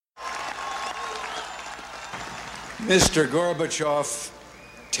Mr. Gorbachev,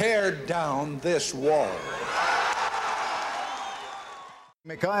 tear down this wall.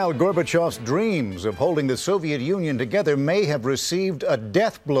 Mikhail Gorbachev's dreams of holding the Soviet Union together may have received a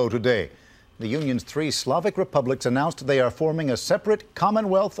death blow today. The Union's three Slavic republics announced they are forming a separate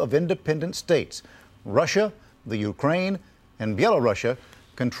Commonwealth of Independent States. Russia, the Ukraine, and Belarus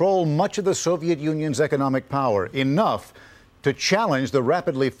control much of the Soviet Union's economic power, enough to challenge the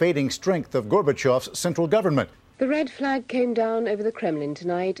rapidly fading strength of Gorbachev's central government. The red flag came down over the Kremlin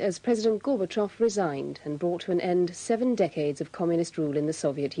tonight as President Gorbachev resigned and brought to an end 7 decades of communist rule in the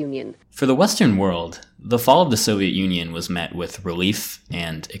Soviet Union. For the Western world, the fall of the Soviet Union was met with relief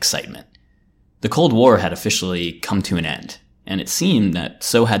and excitement. The Cold War had officially come to an end, and it seemed that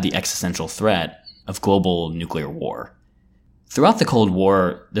so had the existential threat of global nuclear war. Throughout the Cold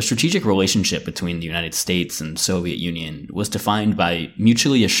War, the strategic relationship between the United States and Soviet Union was defined by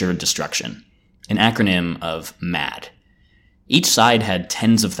mutually assured destruction, an acronym of MAD. Each side had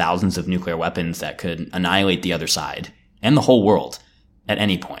tens of thousands of nuclear weapons that could annihilate the other side, and the whole world, at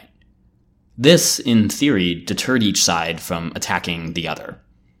any point. This, in theory, deterred each side from attacking the other.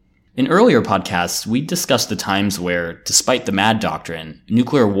 In earlier podcasts, we discussed the times where, despite the MAD doctrine,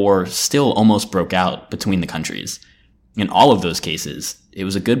 nuclear war still almost broke out between the countries. In all of those cases, it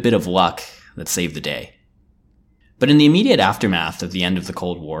was a good bit of luck that saved the day. But in the immediate aftermath of the end of the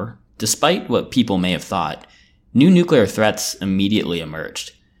Cold War, despite what people may have thought, new nuclear threats immediately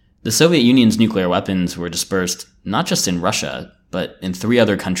emerged. The Soviet Union's nuclear weapons were dispersed not just in Russia, but in 3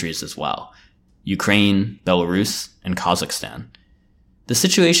 other countries as well: Ukraine, Belarus, and Kazakhstan. The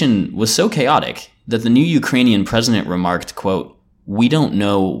situation was so chaotic that the new Ukrainian president remarked, quote, "We don't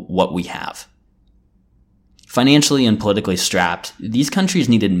know what we have." Financially and politically strapped, these countries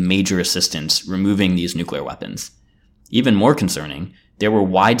needed major assistance removing these nuclear weapons. Even more concerning, there were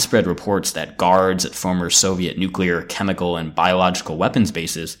widespread reports that guards at former Soviet nuclear, chemical, and biological weapons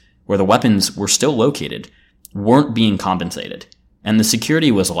bases, where the weapons were still located, weren't being compensated, and the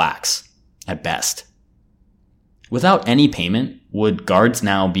security was lax, at best. Without any payment, would guards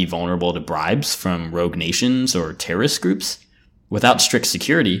now be vulnerable to bribes from rogue nations or terrorist groups? Without strict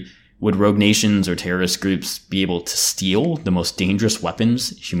security, would rogue nations or terrorist groups be able to steal the most dangerous weapons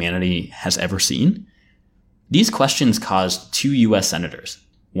humanity has ever seen? These questions caused 2 U.S. senators,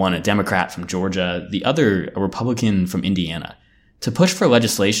 one a Democrat from Georgia, the other a Republican from Indiana, to push for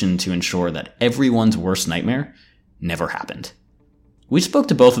legislation to ensure that everyone's worst nightmare never happened. We spoke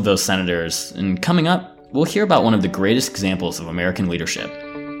to both of those senators, and coming up, we'll hear about one of the greatest examples of American leadership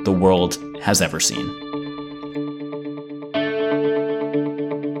the world has ever seen.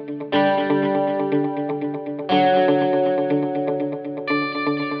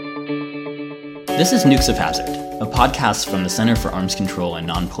 This is Nukes of Hazard, a podcast from the Center for Arms Control and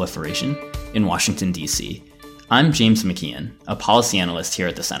Non-Proliferation in Washington, D.C. I'm James McKeon, a policy analyst here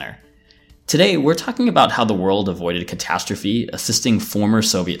at the Center. Today, we're talking about how the world avoided catastrophe, assisting former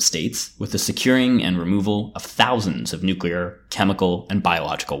Soviet states with the securing and removal of thousands of nuclear, chemical, and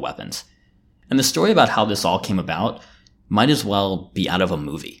biological weapons. And the story about how this all came about might as well be out of a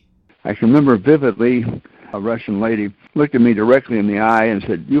movie. I can remember vividly a Russian lady looked at me directly in the eye and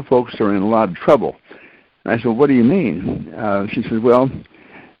said, "You folks are in a lot of trouble." And I said, "What do you mean?" She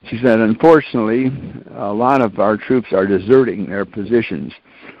said, "Unfortunately, a lot of our troops are deserting their positions.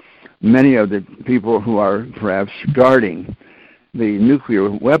 Many of the people who are perhaps guarding the nuclear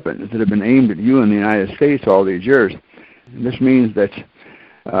weapons that have been aimed at you in the United States all these years, this means that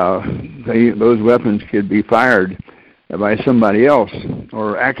those weapons could be fired by somebody else,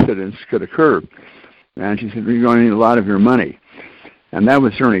 or accidents could occur." And she said, "You're going to need a lot of your money." And that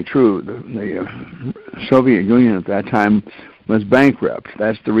was certainly true. The Soviet Union at that time was bankrupt.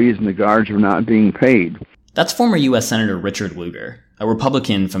 That's the reason the guards were not being paid. That's former U.S. Senator Richard Lugar, a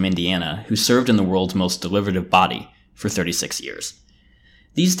Republican from Indiana who served in the world's most deliberative body for 36 years.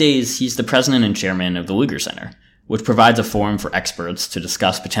 These days, he's the president and chairman of the Lugar Center, which provides a forum for experts to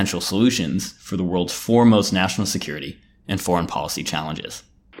discuss potential solutions for the world's foremost national security and foreign policy challenges.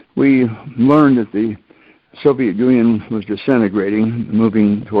 We learned that the Soviet Union was disintegrating,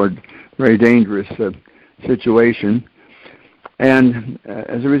 moving toward a very dangerous situation. And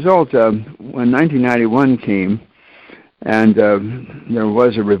as a result, when 1991 came, and there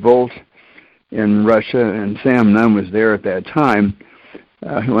was a revolt in Russia, and Sam Nunn was there at that time,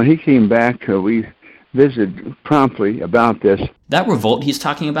 when he came back, we visited promptly about this. That revolt he's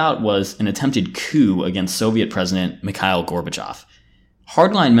talking about was an attempted coup against Soviet President Mikhail Gorbachev.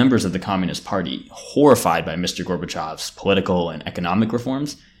 Hardline members of the Communist Party, horrified by Mr. Gorbachev's political and economic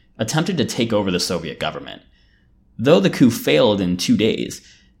reforms, attempted to take over the Soviet government. Though the coup failed in 2 days,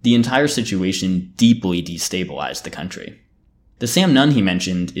 The entire situation deeply destabilized the country. The Sam Nunn he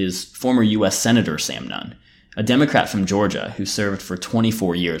mentioned is former U.S. Senator Sam Nunn, a Democrat from Georgia who served for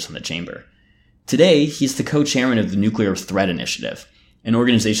 24 years in the chamber. Today, he's the co-chairman of the Nuclear Threat Initiative, an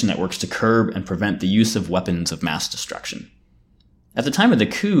organization that works to curb and prevent the use of weapons of mass destruction. At the time of the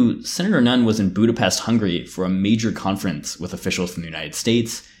coup, Senator Nunn was in Budapest, Hungary for a major conference with officials from the United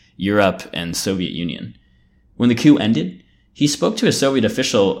States, Europe, and Soviet Union. When the coup ended, he spoke to a Soviet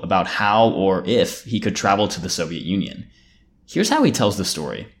official about how or if he could travel to the Soviet Union. Here's how he tells the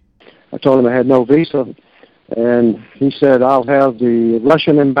story. I told him I had no visa, and he said, I'll have the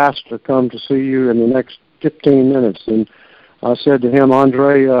Russian ambassador come to see you in the next 15 minutes. And I said to him,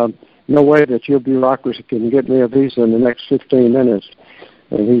 Andre, no way that your bureaucracy can get me a visa in the next 15 minutes.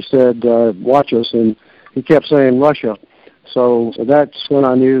 And he said, watch us, and he kept saying Russia. So that's when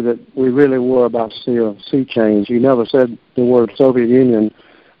I knew that we really were about to see a sea change. He never said the word Soviet Union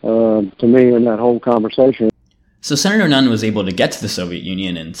to me in that whole conversation. So Senator Nunn was able to get to the Soviet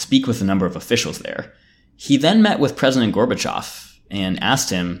Union and speak with a number of officials there. He then met with President Gorbachev and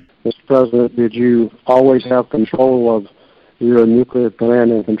asked him, Mr. President, did you always have control of your nuclear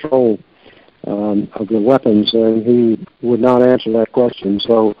command and control of the weapons? And he would not answer that question.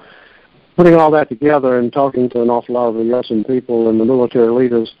 So putting all that together and talking to an awful lot of the Russian people and the military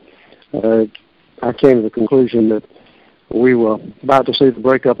leaders, I came to the conclusion that we were about to see the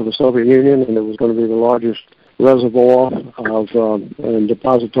breakup of the Soviet Union, and it was going to be the largest reservoir of and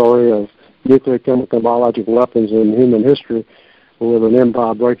depository of nuclear, chemical, and biological weapons in human history, with an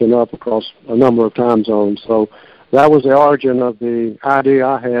empire breaking up across a number of time zones. So that was the origin of the idea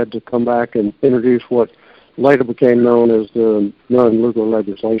I had to come back and introduce what later became known as the Nunn-Lugar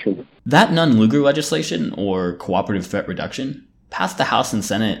legislation. That Nunn-Lugar legislation, or cooperative threat reduction, passed the House and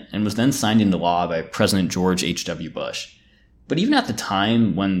Senate and was then signed into law by President George H.W. Bush. But even at the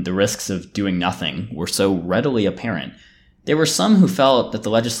time, when the risks of doing nothing were so readily apparent, there were some who felt that the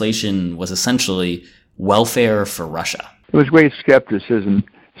legislation was essentially welfare for Russia. There was great skepticism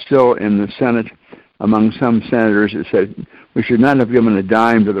still in the Senate among some senators that said we should not have given a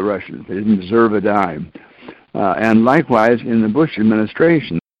dime to the Russians. They didn't deserve a dime. And likewise in the Bush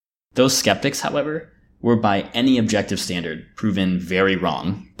administration. Those skeptics, however, were by any objective standard proven very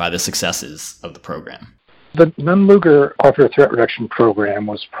wrong by the successes of the program. The Nunn-Lugar Cooperative Threat Reduction Program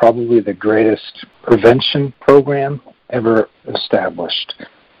was probably the greatest prevention program ever established.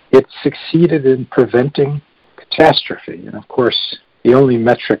 It succeeded in preventing catastrophe, and of course, the only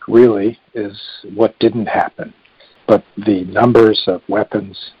metric really is what didn't happen. But the numbers of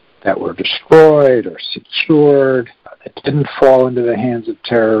weapons that were destroyed or secured, that didn't fall into the hands of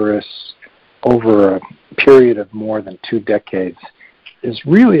terrorists over a period of more than 2 decades is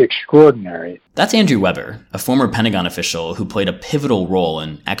really extraordinary. That's Andrew Weber, a former Pentagon official who played a pivotal role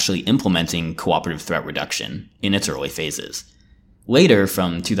in actually implementing cooperative threat reduction in its early phases. Later,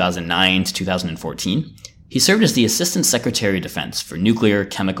 from 2009 to 2014, he served as the Assistant Secretary of Defense for nuclear,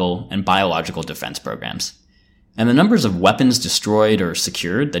 chemical, and biological defense programs. And the numbers of weapons destroyed or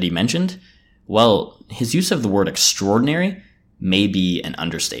secured that he mentioned, well, his use of the word extraordinary may be an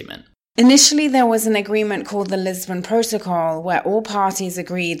understatement. Initially, there was an agreement called the Lisbon Protocol, where all parties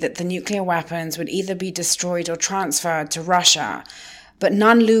agreed that the nuclear weapons would either be destroyed or transferred to Russia. But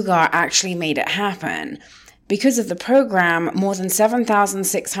Nunn-Lugar actually made it happen. Because of the program, more than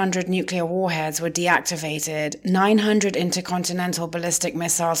 7,600 nuclear warheads were deactivated, 900 intercontinental ballistic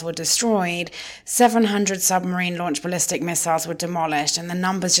missiles were destroyed, 700 submarine-launched ballistic missiles were demolished, and the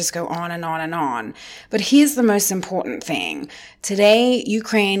numbers just go on and on and on. But here's the most important thing. Today,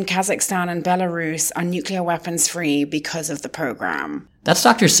 Ukraine, Kazakhstan, and Belarus are nuclear weapons-free because of the program. That's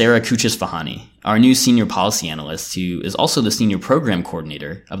Dr. Sarah Kuchis-Vahani, our new senior policy analyst, who is also the senior program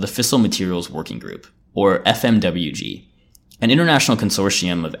coordinator of the Fissile Materials Working Group, or FMWG, an international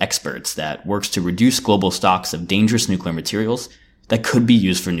consortium of experts that works to reduce global stocks of dangerous nuclear materials that could be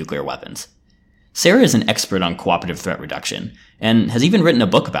used for nuclear weapons. Sarah is an expert on cooperative threat reduction, and has even written a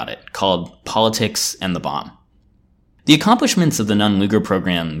book about it called Politics and the Bomb. The accomplishments of the Nunn-Lugar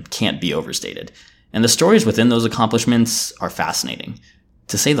program can't be overstated, and the stories within those accomplishments are fascinating,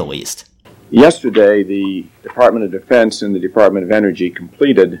 to say the least. Yesterday, the Department of Defense and the Department of Energy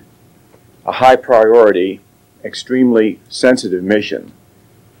completed a high-priority, extremely sensitive mission,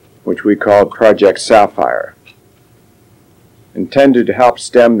 which we called Project Sapphire, intended to help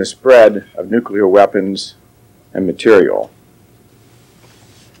stem the spread of nuclear weapons and material.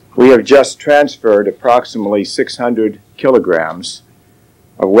 We have just transferred approximately 600 kilograms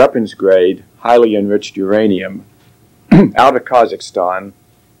of weapons-grade, highly enriched uranium out of Kazakhstan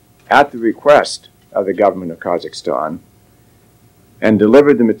at the request of the government of Kazakhstan and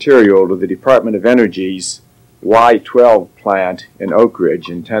delivered the material to the Department of Energy's Y-12 plant in Oak Ridge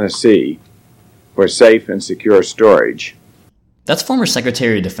in Tennessee for safe and secure storage. That's former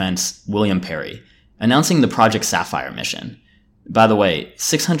Secretary of Defense William Perry announcing the Project Sapphire mission. By the way,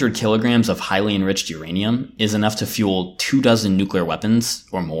 600 kilograms of highly enriched uranium is enough to fuel 24 nuclear weapons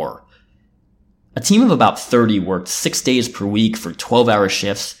or more. A team of about 30 worked 6 days per week for 12-hour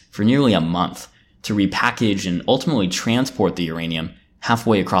shifts for nearly a month to repackage and ultimately transport the uranium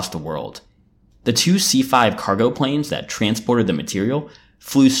halfway across the world. The two C-5 cargo planes that transported the material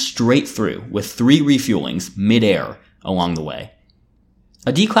flew straight through with 3 refuelings mid-air along the way.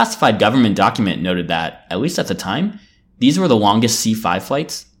 A declassified government document noted that, at least at the time, these were the longest C-5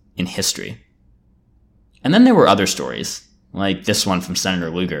 flights in history. And then there were other stories, like this one from Senator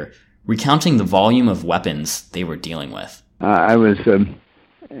Lugar, recounting the volume of weapons they were dealing with. I was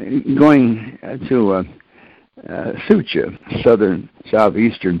going to Sucha,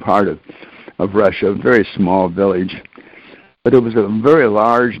 southeastern part of Russia, a very small village, but it was a very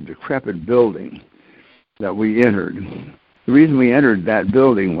large, decrepit building that we entered. The reason we entered that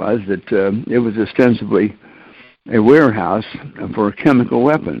building was that it was ostensibly a warehouse for chemical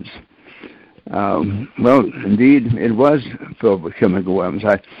weapons. Well, indeed, it was filled with chemical weapons.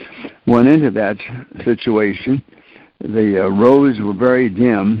 I went into that situation. The rows were very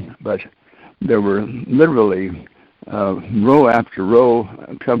dim, but there were literally row after row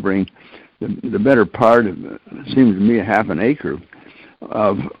covering the better part of, it seemed to me, a half an acre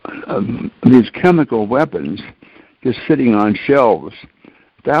of these chemical weapons just sitting on shelves,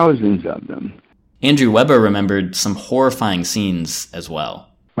 thousands of them. Andrew Weber remembered some horrifying scenes as well.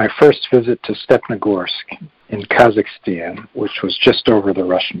 My first visit to Stepnogorsk in Kazakhstan, which was just over the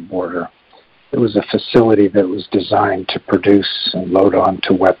Russian border, it was a facility that was designed to produce and load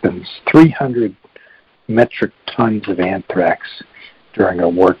onto weapons 300 metric tons of anthrax during a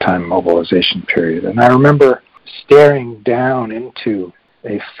wartime mobilization period. And I remember staring down into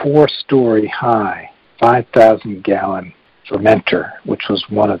a 4-story high, 5,000-gallon fermenter, which was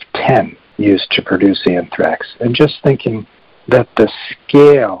one of 10 used to produce anthrax, and just thinking that the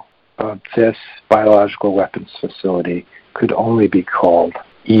scale of this biological weapons facility could only be called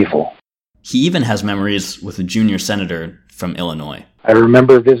evil. He even has memories with a junior senator from Illinois. I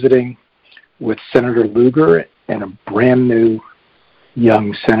remember visiting with Senator Lugar and a brand new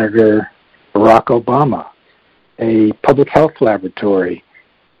young Senator Barack Obama, a public health laboratory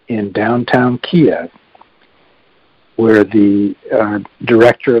in downtown Kiev, where the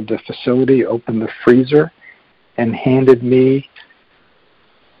director of the facility opened the freezer and handed me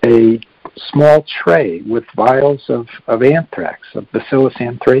a small tray with vials of anthrax, of Bacillus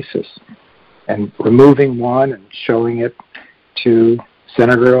anthracis, and removing one and showing it to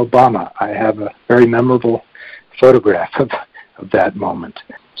Senator Obama. I have a very memorable photograph of that moment.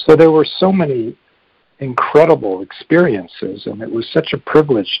 So there were so many incredible experiences, and it was such a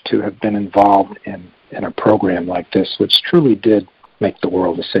privilege to have been involved in a program like this, which truly did make the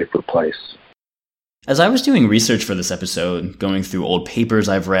world a safer place. As I was doing research for this episode, going through old papers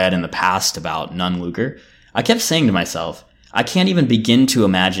I've read in the past about Nunn Lugar, I kept saying to myself, I can't even begin to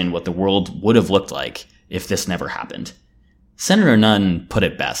imagine what the world would have looked like if this never happened. Senator Nunn put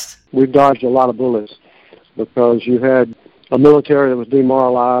it best. We dodged a lot of bullets because you had a military that was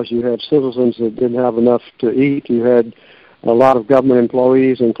demoralized, you had citizens that didn't have enough to eat, you had a lot of government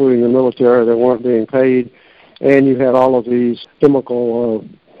employees, including the military, that weren't being paid, and you had all of these chemical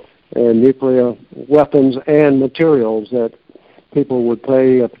and nuclear weapons and materials that people would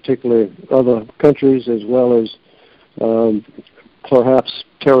pay, particularly other countries, as well as perhaps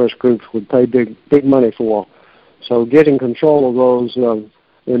terrorist groups would pay big money for. So getting control of those,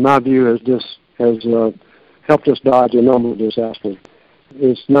 in my view, has helped us dodge a number of disasters.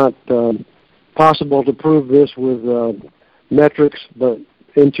 It's not possible to prove this with metrics, but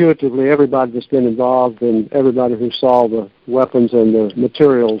intuitively everybody that's been involved and everybody who saw the weapons and the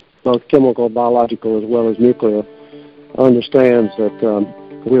materials, both chemical, biological, as well as nuclear, understands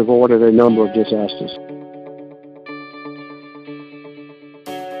that we avoided a number of disasters.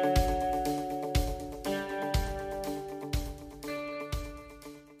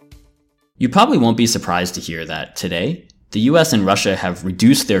 You probably won't be surprised to hear that today, the US and Russia have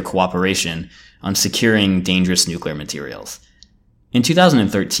reduced their cooperation on securing dangerous nuclear materials. In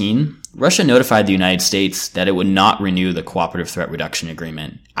 2013, Russia notified the United States that it would not renew the Cooperative Threat Reduction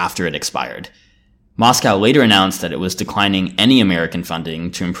Agreement after it expired. Moscow later announced that it was declining any American funding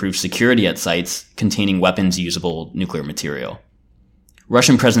to improve security at sites containing weapons-usable nuclear material.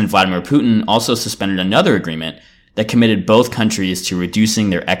 Russian President Vladimir Putin also suspended another agreement that committed both countries to reducing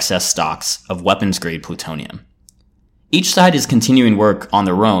their excess stocks of weapons-grade plutonium. Each side is continuing work on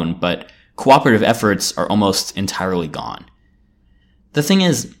their own, but cooperative efforts are almost entirely gone. The thing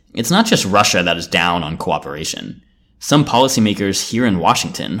is, it's not just Russia that is down on cooperation. Some policymakers here in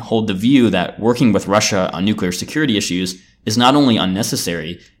Washington hold the view that working with Russia on nuclear security issues is not only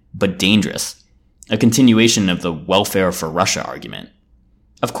unnecessary, but dangerous, a continuation of the welfare for Russia argument.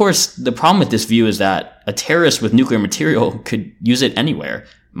 Of course, the problem with this view is that a terrorist with nuclear material could use it anywhere: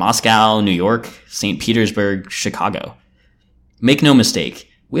 Moscow, New York, St. Petersburg, Chicago. Make no mistake,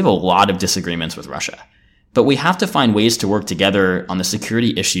 we have a lot of disagreements with Russia, but we have to find ways to work together on the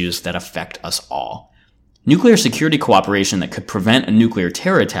security issues that affect us all. Nuclear security cooperation that could prevent a nuclear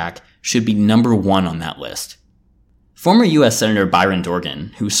terror attack should be number one on that list. Former U.S. Senator Byron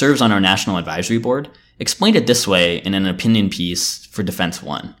Dorgan, who serves on our National Advisory Board, explained it this way in an opinion piece for Defense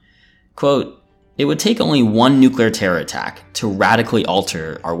One. Quote, "It would take only one nuclear terror attack to radically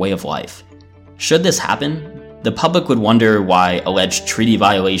alter our way of life. Should this happen, the public would wonder why alleged treaty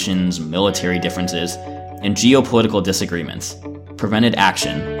violations, military differences, and geopolitical disagreements prevented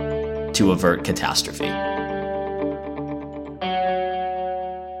action to avert catastrophe."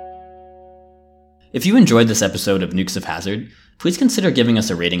 If you enjoyed this episode of Nukes of Hazard, please consider giving us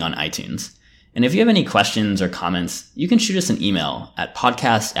a rating on iTunes. And if you have any questions or comments, you can shoot us an email at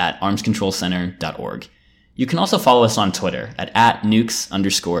podcast@armscontrolcenter.org. You can also follow us on Twitter at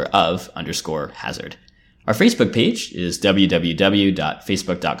 @nukes_of_hazard. Our Facebook page is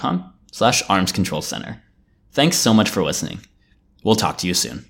www.facebook.com/armscontrolcenter. Thanks so much for listening. We'll talk to you soon.